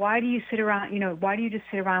 why do you sit around, why do you just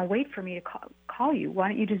sit around and wait for me to call you? Why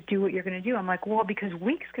don't you just do what you're going to do? I'm like, well, because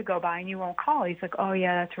weeks could go by and you won't call. He's like, oh,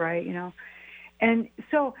 yeah, that's right, And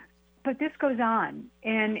so but this goes on,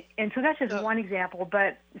 and so that's just one example.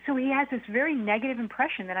 But so he has this very negative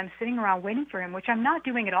impression that I'm sitting around waiting for him, which I'm not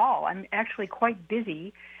doing at all. I'm actually quite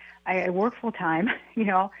busy. I work full time,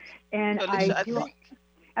 and Alicia, I think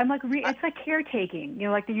I'm like, it's like caretaking,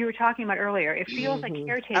 like you were talking about earlier. It feels like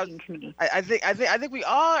caretaking to me. I think we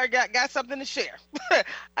all got something to share, and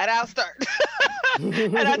I'll start.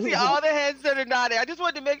 And I see all the heads that are nodding. I just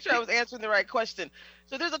wanted to make sure I was answering the right question.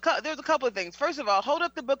 So there's a couple of things. First of all, hold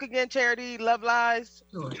up the book again, Charity. Love Lies.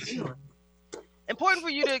 Sure. Important for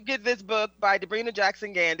you to get this book by Debrina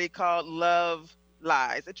Jackson Gandy called Love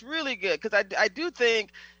Lies. It's really good because I do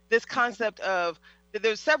think this concept of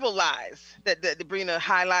there's several lies that Debrina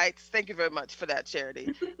highlights. Thank you very much for that,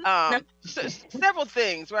 Charity. Several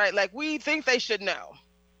things, right? Like we think they should know,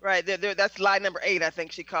 right? That's lie number 8, I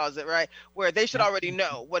think she calls it, right? Where they should already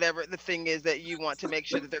know whatever the thing is that you want to make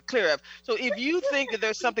sure that they're clear of. So if you think that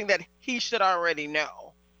there's something that he should already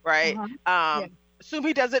know, right? Assume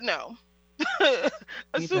he doesn't know.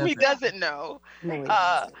 Assume he doesn't know.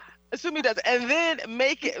 Assume he doesn't, and then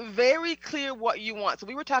make it very clear what you want. So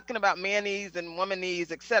we were talking about manese and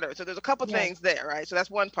womanese, etc. So there's a couple things there, right? So that's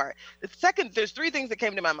one part. The second, there's 3 things that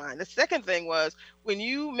came to my mind. The second thing was when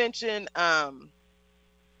you mentioned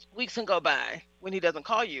weeks can go by when he doesn't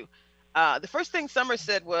call you. The first thing Summer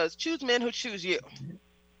said was choose men who choose you.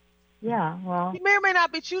 Yeah, well, he may or may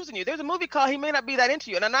not be choosing you. There's a movie called He May Not Be That Into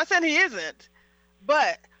You, and I'm not saying he isn't,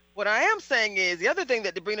 but what I am saying is the other thing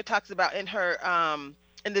that Debrina talks about in her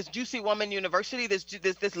in this Juicy Woman University,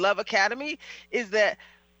 this Love Academy, is that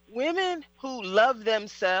women who love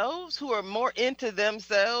themselves, who are more into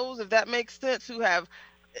themselves, if that makes sense,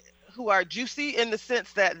 who are juicy in the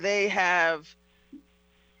sense that they have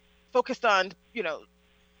focused on,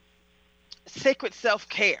 sacred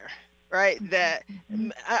self-care, right? That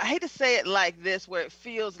I hate to say it like this, where it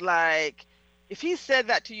feels like if he said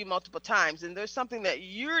that to you multiple times, and there's something that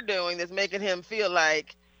you're doing that's making him feel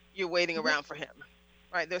like you're waiting around for him.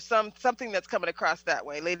 Right, there's something that's coming across that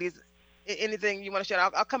way. Ladies, anything you want to share?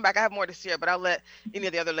 I'll come back. I have more to share, but I'll let any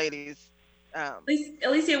of the other ladies.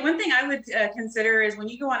 Alicia, one thing I would consider is when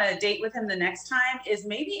you go on a date with him the next time is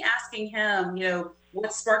maybe asking him,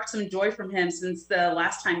 what sparked some joy from him since the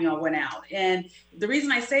last time y'all went out. And the reason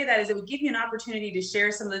I say that is it would give you an opportunity to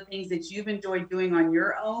share some of the things that you've enjoyed doing on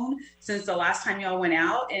your own since the last time y'all went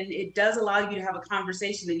out. And it does allow you to have a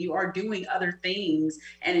conversation that you are doing other things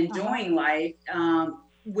and enjoying life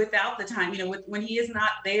without the time, when he is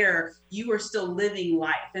not there, you are still living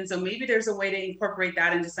life. And so maybe there's a way to incorporate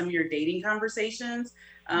that into some of your dating conversations,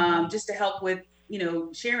 just to help with,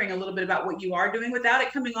 sharing a little bit about what you are doing without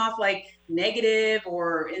it coming off like negative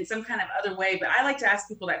or in some kind of other way. But I like to ask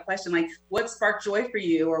people that question, like, what sparked joy for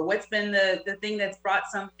you? Or what's been the thing that's brought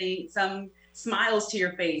some smiles to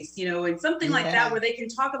your face, and something like that, where they can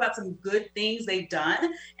talk about some good things they've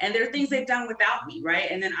done. And there are things they've done without me,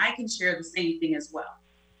 right? And then I can share the same thing as well.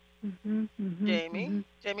 Jamie,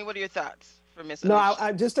 what are your thoughts for Miss? No,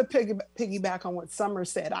 I just to piggyback on what Summer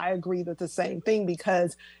said, I agree with the same thing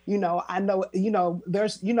because, I know,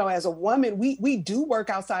 there's, as a woman, we do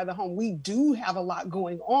work outside the home. We do have a lot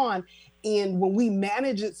going on. And when we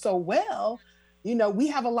manage it so well, we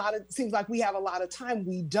have seems like we have a lot of time.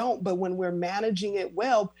 We don't, but when we're managing it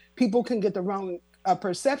well, people can get the wrong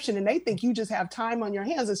perception and they think you just have time on your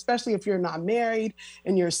hands, especially if you're not married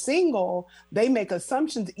and you're single. They make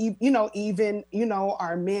assumptions, even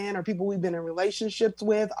our men or people we've been in relationships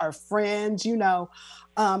with, our friends, and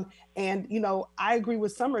I agree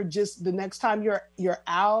with Summer. Just the next time you're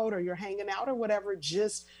out or you're hanging out or whatever,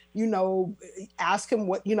 just ask him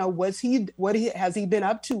what has he been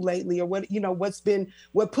up to lately, or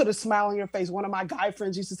what put a smile on your face. One of my guy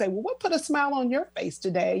friends used to say, well, what put a smile on your face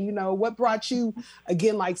today? What brought you,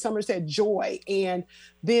 again, like Summer said, joy? And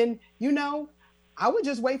then, I would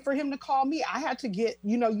just wait for him to call me. I had to get,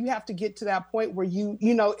 you have to get to that point where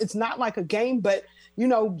it's not like a game, but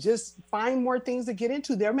just find more things to get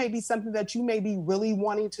into. There may be something that you may be really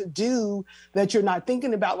wanting to do that you're not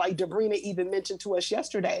thinking about, like Debrina even mentioned to us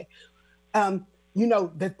yesterday.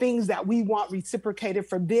 The things that we want reciprocated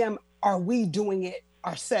from them, are we doing it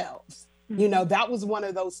ourselves? That was one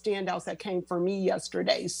of those standouts that came for me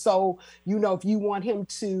yesterday. So, if you want him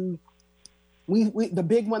to, the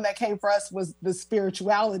big one that came for us was the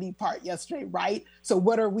spirituality part yesterday, right? So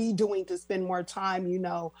what are we doing to spend more time,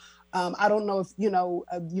 I don't know if,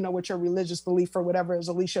 what your religious belief or whatever is,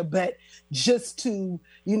 Alicia, but just to,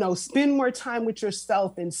 spend more time with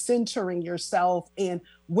yourself and centering yourself. And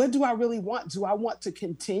what do I really want? Do I want to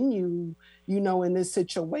continue, in this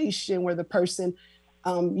situation where the person,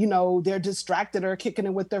 they're distracted or kicking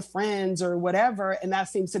it with their friends or whatever, and that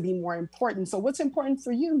seems to be more important. So what's important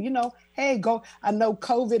for you? Hey, go. I know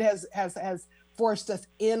COVID has forced us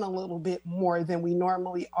in a little bit more than we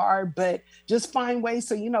normally are, but just find ways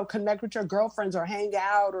to connect with your girlfriends or hang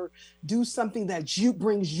out or do something that you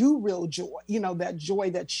brings you real joy. That joy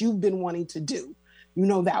that you've been wanting to do.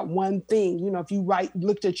 That one thing, if you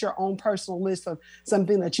looked at your own personal list of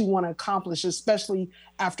something that you want to accomplish, especially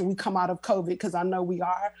after we come out of COVID, because I know we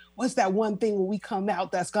are, what's that one thing when we come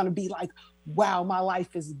out that's going to be like, wow, my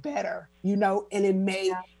life is better, and it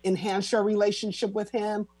may enhance your relationship with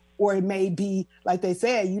him, or it may be, like they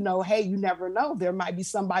said, hey, you never know. There might be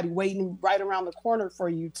somebody waiting right around the corner for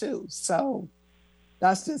you too. So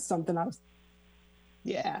that's just something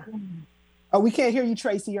yeah. Oh, we can't hear you,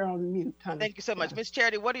 Traci. You're on mute, honey. Thank you so much. Miss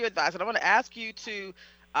Charity, what are your thoughts? And I want to ask you to,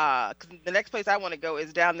 because the next place I want to go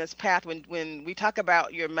is down this path when we talk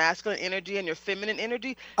about your masculine energy and your feminine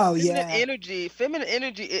energy. Oh, feminine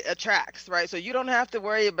energy, it attracts, right? So you don't have to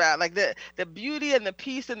worry about like the beauty and the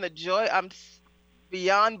peace and the joy.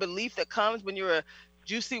 Beyond belief that comes when you're a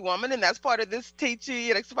juicy woman, and that's part of this teaching,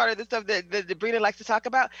 and it's part of the stuff that Debrina likes to talk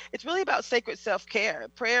about. It's really about sacred self-care,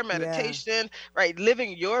 prayer, meditation, right?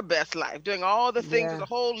 Living your best life, doing all the things, there's a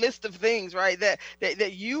whole list of things, right,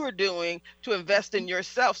 that you are doing to invest in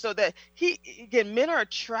yourself, so that men are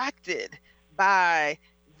attracted by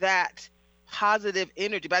that positive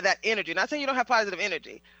energy, by that energy. Not saying you don't have positive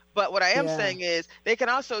energy, but what I am saying is they can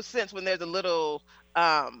also sense when there's a little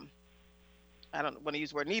I don't want to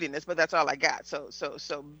use the word neediness, but that's all I got. So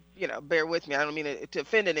bear with me. I don't mean to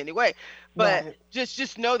offend in any way, but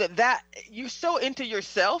just know that you're so into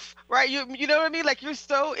yourself, right? You know what I mean? Like you're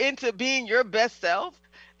so into being your best self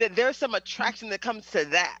that there's some attraction that comes to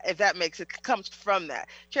that, if that makes it, comes from that.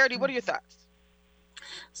 Charity, what are your thoughts?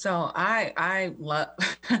 So I love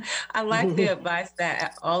I like the advice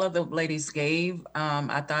that all of the ladies gave.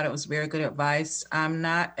 I thought it was very good advice. I'm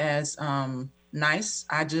not as nice.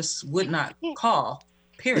 I just would not call,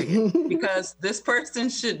 period. Because this person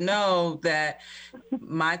should know that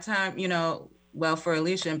my time, well, for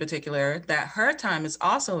Alicia in particular, that her time is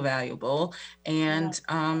also valuable. And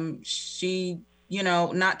she,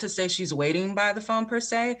 not to say she's waiting by the phone per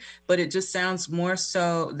se, but it just sounds more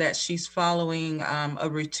so that she's following a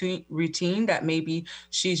routine that maybe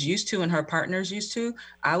she's used to and her partner's used to.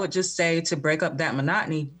 I would just say, to break up that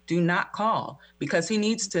monotony, do not call, because he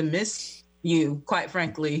needs to miss you, quite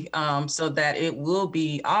frankly, so that it will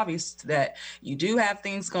be obvious that you do have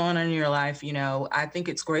things going on in your life. I think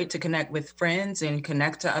it's great to connect with friends and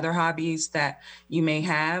connect to other hobbies that you may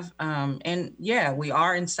have. And yeah, we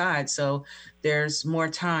are inside, so there's more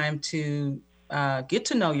time to get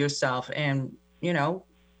to know yourself and,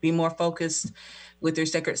 be more focused with your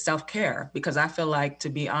sacred self-care, because I feel like, to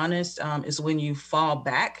be honest, is when you fall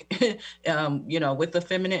back, with the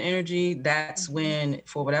feminine energy, that's when,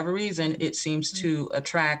 for whatever reason, it seems to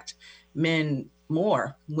attract men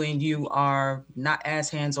more when you are not as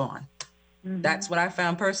hands-on. That's what I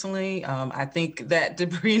found personally. I think that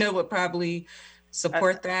Debrina would probably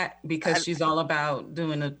support that, because she's all about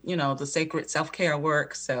doing the sacred self-care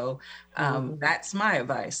work. So that's my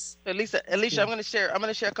advice. Alicia, I'm going to share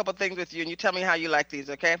a couple of things with you, and you tell me how you like these,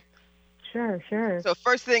 okay? Sure. So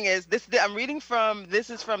first thing is this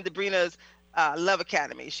is from Debrina's Love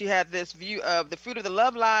Academy. She had this view of the fruit of the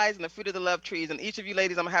love lies and the fruit of the love trees, and each of you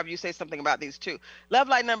ladies, I'm gonna have you say something about these two. Love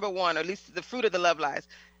lie number one, or at least the fruit of the love lies.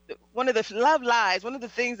 One of the love lies, one of the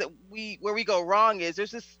things that where we go wrong is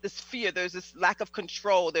there's this fear, there's this lack of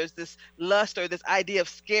control, there's this lust or this idea of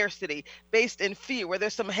scarcity based in fear, where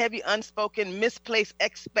there's some heavy unspoken misplaced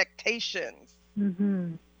expectations.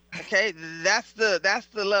 Okay, that's the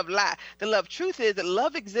love lie. The love truth is that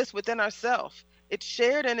love exists within ourselves. It's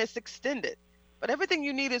shared and it's extended. But everything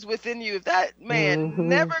you need is within you. If that man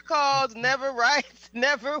never calls, never writes,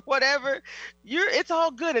 never whatever, it's all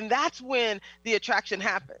good. And that's when the attraction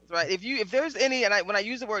happens, right? If there's any, and when I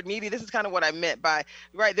use the word needy, this is kind of what I meant by,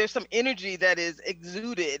 right, there's some energy that is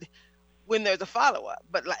exuded when there's a follow-up.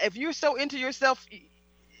 But if you're so into yourself,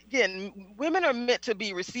 again, women are meant to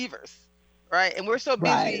be receivers, right? And we're so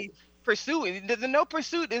busy pursuing.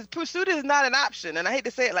 The pursuit is not an option, and I hate to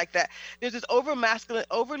say it like that. There's this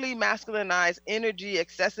overly masculinized energy,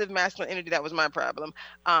 excessive masculine energy. That was my problem.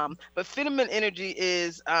 But feminine energy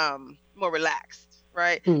is more relaxed,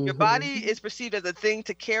 right? Your body is perceived as a thing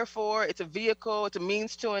to care for. It's a vehicle. It's a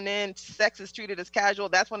means to an end. Sex is treated as casual.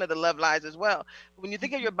 That's one of the love lies as well. When you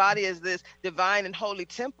think of your body as this divine and holy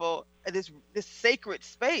temple, this sacred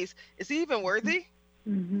space, is he even worthy?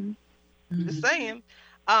 Just saying.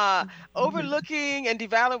 Overlooking and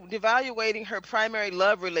devaluating her primary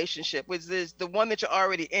love relationship, which is the one that you're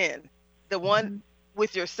already in, the one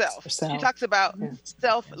with yourself. She Yourself. talks about Yeah.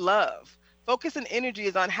 self-love. Focus and energy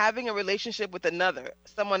is on having a relationship with another,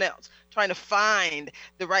 someone else, trying to find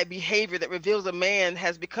the right behavior that reveals a man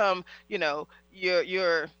has become,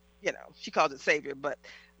 your, she calls it savior, but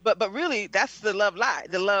really that's the love lie.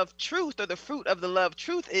 The love truth, or the fruit of the love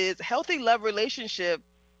truth, is healthy love relationship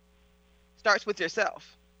starts with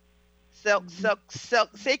yourself.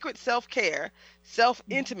 Sacred self-care,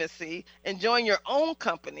 self-intimacy, enjoying your own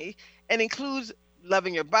company, and includes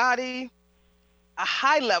loving your body, a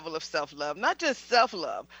high level of self-love, not just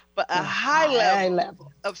self-love, but a high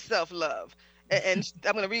level of self-love. And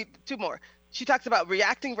I'm going to read two more. She talks about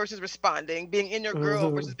reacting versus responding, being in your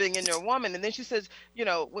girl versus being in your woman. And then she says,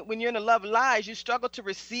 when you're in a love lies, you struggle to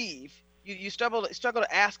receive. You struggle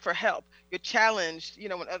to ask for help. You're challenged,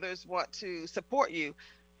 when others want to support you.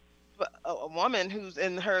 But a woman who's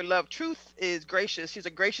in her love truth is gracious. She's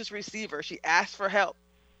a gracious receiver. She asks for help.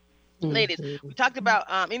 Ladies, we talked about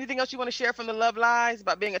anything else you want to share from the love lies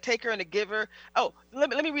about being a taker and a giver? Oh, let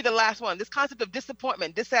me read the last one. This concept of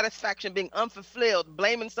disappointment, dissatisfaction, being unfulfilled,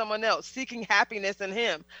 blaming someone else, seeking happiness in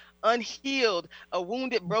him, unhealed, a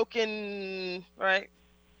wounded, broken, right,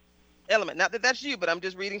 element. Not that that's you, but I'm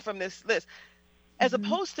just reading from this list. As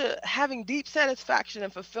opposed to having deep satisfaction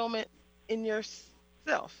and fulfillment in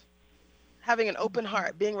yourself, having an open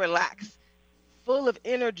heart, being relaxed, full of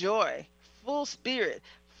inner joy, full spirit,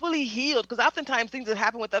 fully healed, because oftentimes things that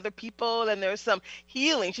happen with other people and there's some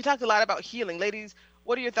healing. She talked a lot about healing. Ladies,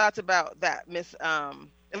 what are your thoughts about that, Miss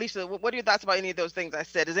Alicia? What are your thoughts about any of those things I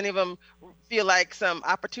said? Does any of them feel like some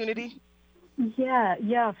opportunity?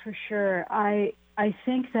 Yeah, for sure. I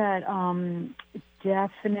think that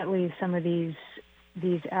definitely some of these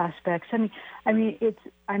aspects. I'm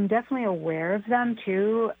definitely aware of them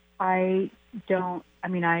too. I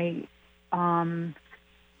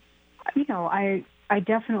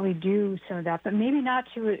definitely do some of that, but maybe not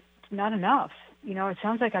enough. It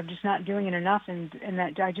sounds like I'm just not doing it enough, and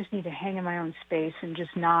that I just need to hang in my own space and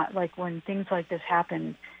just not, like, when things like this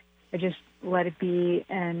happen, I just let it be,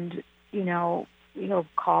 and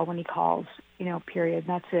call when he calls, period.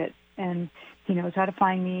 That's it. And he knows how to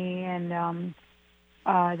find me, and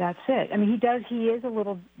that's it. He is a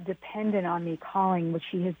little dependent on me calling, which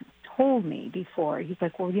he has told me before. He's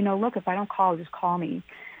like, well, look, if I don't call, just call me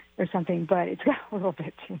or something, but it's got a little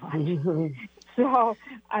bit too much. So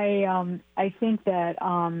I think that,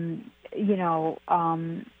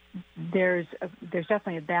 there's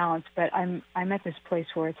definitely a balance, but I'm at this place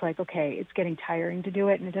where it's like, okay, it's getting tiring to do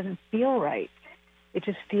it, and it doesn't feel right. It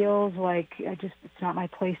just feels like it's not my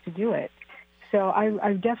place to do it. So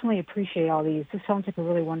I definitely appreciate all these. This sounds like a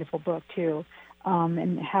really wonderful book too,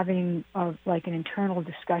 and having like an internal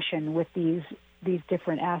discussion with these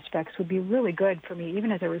different aspects would be really good for me,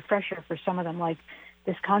 even as a refresher for some of them, like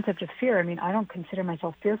this concept of fear. I don't consider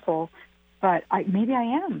myself fearful, but maybe I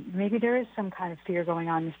am. Maybe there is some kind of fear going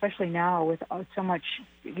on, especially now with so much,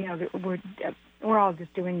 we're all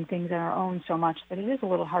just doing things on our own so much that it is a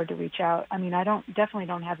little hard to reach out. I definitely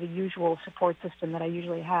don't have the usual support system that I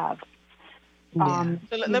usually have. So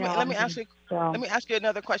let me ask you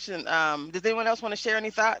another question. Does anyone else want to share any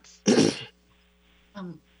thoughts?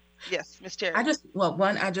 Yes, Ms. Terry. I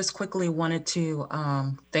just quickly wanted to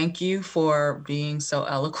thank you for being so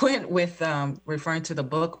eloquent with referring to the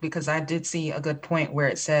book, because I did see a good point where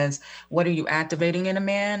it says, what are you activating in a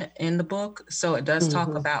man in the book? So it does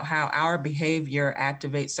talk about how our behavior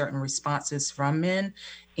activates certain responses from men.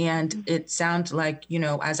 And it sounds like,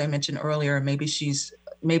 as I mentioned earlier,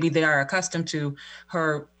 maybe they are accustomed to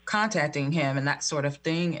her contacting him and that sort of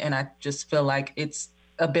thing. And I just feel like it's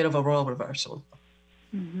a bit of a role reversal.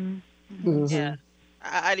 Yeah,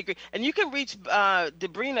 I'd agree. And you can reach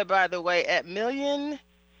Debrina, by the way, at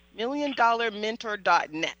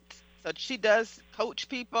milliondollarmentor.net. So she does coach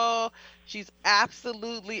people. She's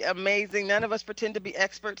absolutely amazing. None of us pretend to be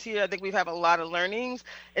experts here. I think we have a lot of learnings.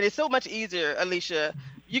 And it's so much easier, Alicia.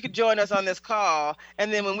 You could join us on this call.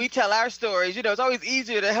 And then when we tell our stories, it's always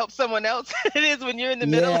easier to help someone else than it is when you're in the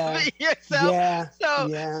middle of it yourself. So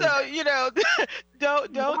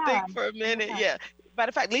don't think for a minute. Yeah. Matter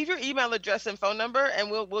of fact, leave your email address and phone number, and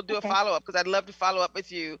we'll do a follow-up, because I'd love to follow up with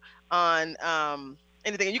you on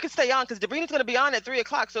anything. And you can stay on, because Debrina's going to be on at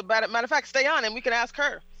 3:00. So matter of fact, stay on and we can ask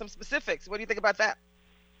her some specifics. What do you think about that?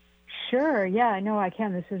 Sure. Yeah, no, I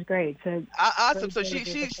can. This is great. So awesome. So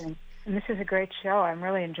she's and this is a great show. I'm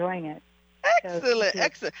really enjoying it.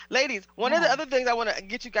 Excellent. Ladies, one of the other things I want to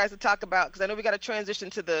get you guys to talk about, because I know we got to transition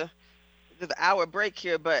to the hour break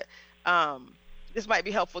here, but this might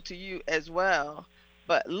be helpful to you as well.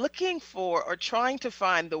 but looking for or trying to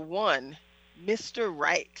find the one, Mr.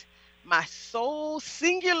 Right, my soul,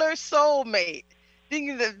 singular soulmate.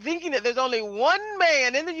 Thinking that there's only one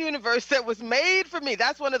man in the universe that was made for me.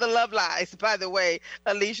 That's one of the love lies, by the way,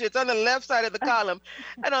 Alicia. It's on the left side of the column.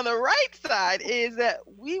 And on the right side is that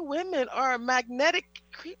we women are magnetic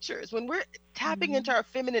creatures. When we're tapping into our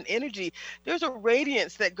feminine energy, there's a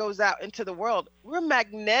radiance that goes out into the world. We're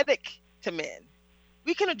magnetic to men.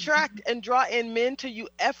 We can attract and draw in men to you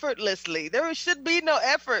effortlessly. There should be no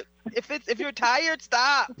effort. If you're tired,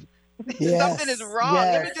 stop. Something is wrong.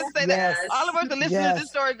 Let me just say that. All of us are listening to this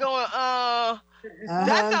story going,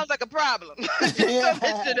 that sounds like a problem. Just so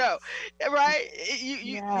that you know, right?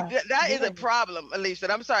 That is a problem,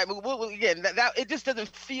 Alicia. I'm sorry, but again, that it just doesn't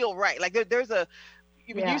feel right. Like there's a,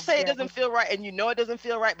 you say it doesn't feel right, and you know it doesn't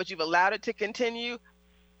feel right, but you've allowed it to continue.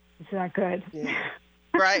 It's not good. Yeah.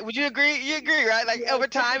 Right? Would you agree? You agree, right? Like over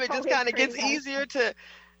time, it just kind of gets easier to.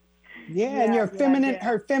 Yeah, and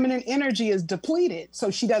her feminine energy is depleted.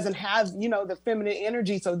 So she doesn't have, the feminine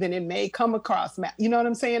energy. So then it may come across, you know what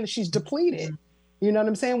I'm saying? She's depleted. You know what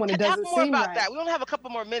I'm saying? When it doesn't talk more seem about right. that. We only have a couple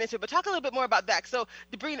more minutes here, but talk a little bit more about that. So,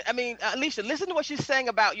 Alicia, listen to what she's saying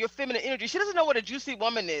about your feminine energy. She doesn't know what a juicy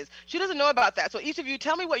woman is. She doesn't know about that. So each of you,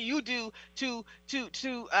 tell me what you do to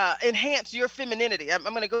enhance your femininity. I'm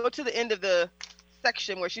going to go to the end of the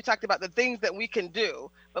section where she talked about the things that we can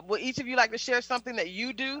do. But would each of you like to share something that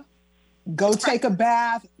you do? Go take a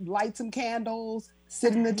bath, light some candles,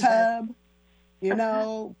 sit in the tub,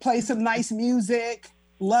 play some nice music,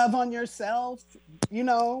 love on yourself,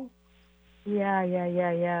 Yeah.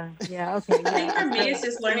 Okay. I think for me, it's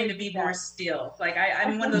just learning to be more still. Like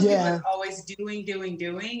I'm one of those people that's always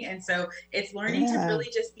doing. And so it's learning to really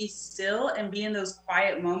just be still and be in those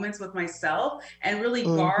quiet moments with myself and really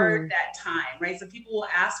guard that time, right? So people will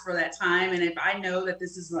ask for that time. And if I know that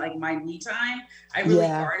this is like my me time, I really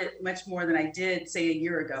guard it much more than I did, say, a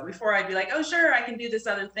year ago. Before I'd be like, oh, sure, I can do this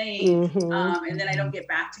other thing. And then I don't get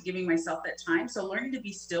back to giving myself that time. So learning to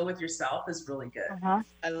be still with yourself is really good.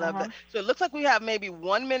 I love that. So it looks like we have maybe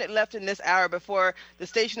 1 minute left in this hour before the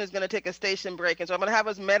station is going to take a station break. And so I'm going to have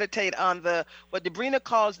us meditate on what Debrina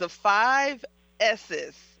calls the 5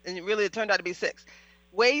 S's. And really it turned out to be 6.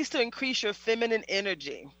 Ways to increase your feminine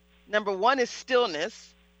energy. Number 1 is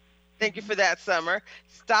stillness. Thank you for that, Summer.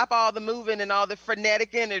 Stop all the moving and all the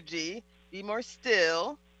frenetic energy. Be more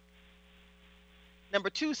still. Number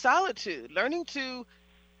 2, solitude. Learning to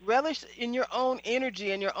relish in your own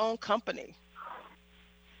energy and your own company.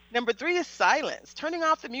 Number 3 is silence, turning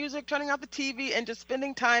off the music, turning off the TV, and just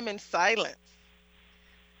spending time in silence.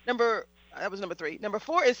 That was number 3. Number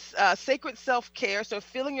 4 is sacred self-care. So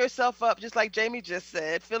filling yourself up, just like Jamie just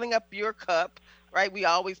said, filling up your cup, right? We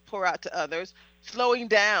always pour out to others. Slowing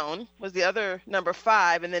down was the other number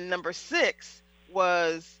 5. And then number 6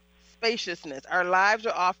 was spaciousness. Our lives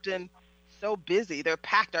are often so busy. They're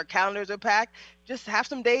packed. Our calendars are packed. Just have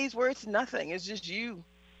some days where it's nothing. It's just you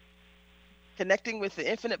connecting with the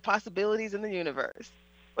infinite possibilities in the universe.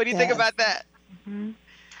 What do you think about that?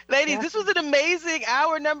 Ladies, this was an amazing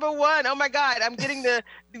hour number 1. Oh my God, I'm getting the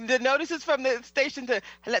notices from the station to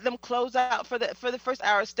let them close out for the first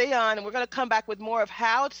hour. Stay on, and we're going to come back with more of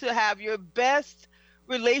how to have your best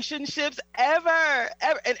relationships ever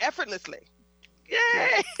and effortlessly.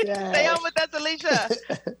 Yay! Stay on with us, Alicia.